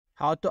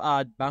How to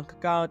add bank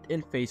account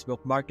in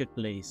Facebook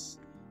Marketplace.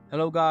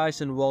 Hello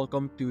guys and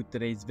welcome to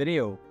today's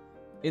video.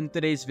 In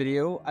today's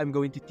video, I'm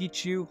going to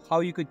teach you how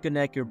you could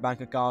connect your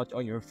bank account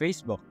on your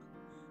Facebook.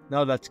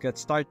 Now let's get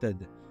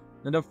started.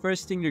 Now the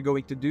first thing you're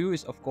going to do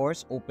is of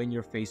course open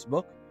your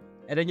Facebook,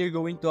 and then you're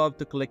going to have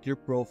to click your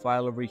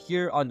profile over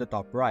here on the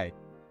top right.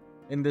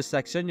 In this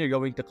section, you're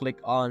going to click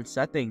on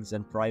Settings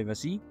and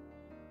Privacy,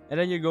 and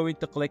then you're going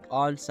to click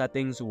on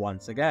Settings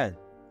once again.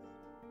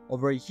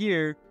 Over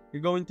here,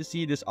 you're going to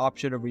see this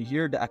option over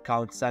here, the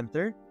Account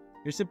Center.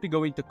 You're simply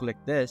going to click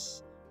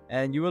this,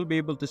 and you will be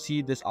able to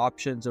see these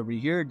options over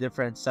here,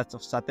 different sets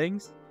of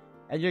settings.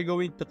 And you're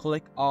going to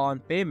click on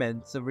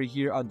Payments over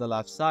here on the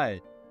left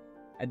side.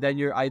 And then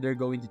you're either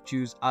going to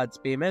choose Ads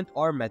Payment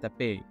or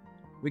MetaPay.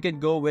 We can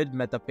go with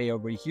MetaPay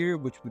over here,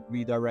 which would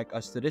redirect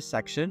us to this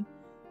section.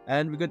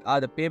 And we could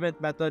add a payment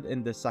method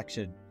in this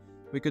section.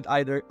 We could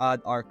either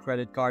add our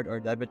credit card or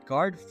debit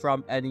card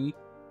from any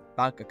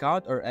bank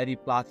account or any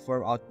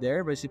platform out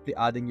there by simply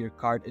adding your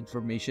card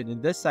information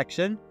in this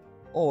section,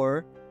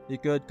 or you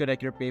could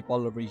connect your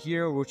PayPal over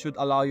here, which would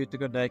allow you to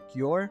connect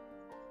your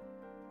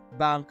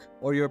bank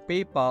or your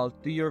PayPal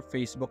to your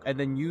Facebook and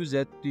then use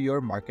it to your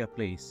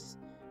marketplace.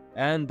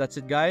 And that's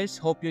it guys,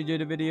 hope you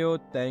enjoyed the video.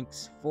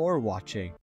 Thanks for watching.